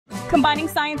Combining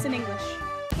science and English.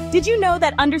 Did you know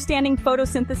that understanding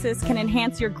photosynthesis can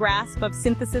enhance your grasp of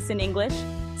synthesis in English?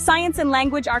 Science and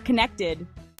language are connected.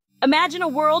 Imagine a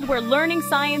world where learning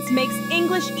science makes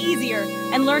English easier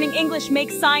and learning English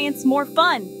makes science more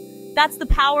fun. That's the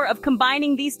power of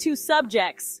combining these two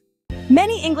subjects.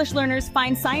 Many English learners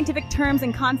find scientific terms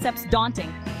and concepts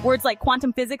daunting. Words like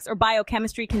quantum physics or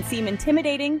biochemistry can seem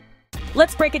intimidating.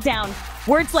 Let's break it down.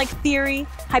 Words like theory,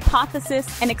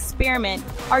 hypothesis, and experiment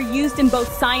are used in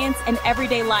both science and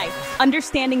everyday life.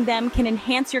 Understanding them can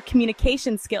enhance your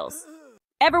communication skills.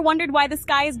 Ever wondered why the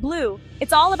sky is blue?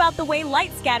 It's all about the way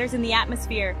light scatters in the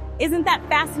atmosphere. Isn't that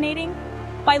fascinating?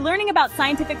 By learning about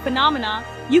scientific phenomena,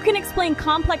 you can explain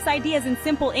complex ideas in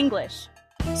simple English.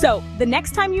 So, the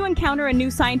next time you encounter a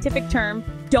new scientific term,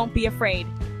 don't be afraid.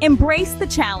 Embrace the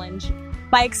challenge.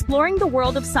 By exploring the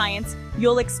world of science,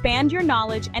 you'll expand your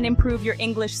knowledge and improve your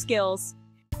English skills.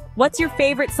 What's your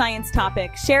favorite science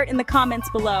topic? Share it in the comments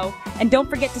below, and don't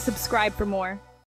forget to subscribe for more.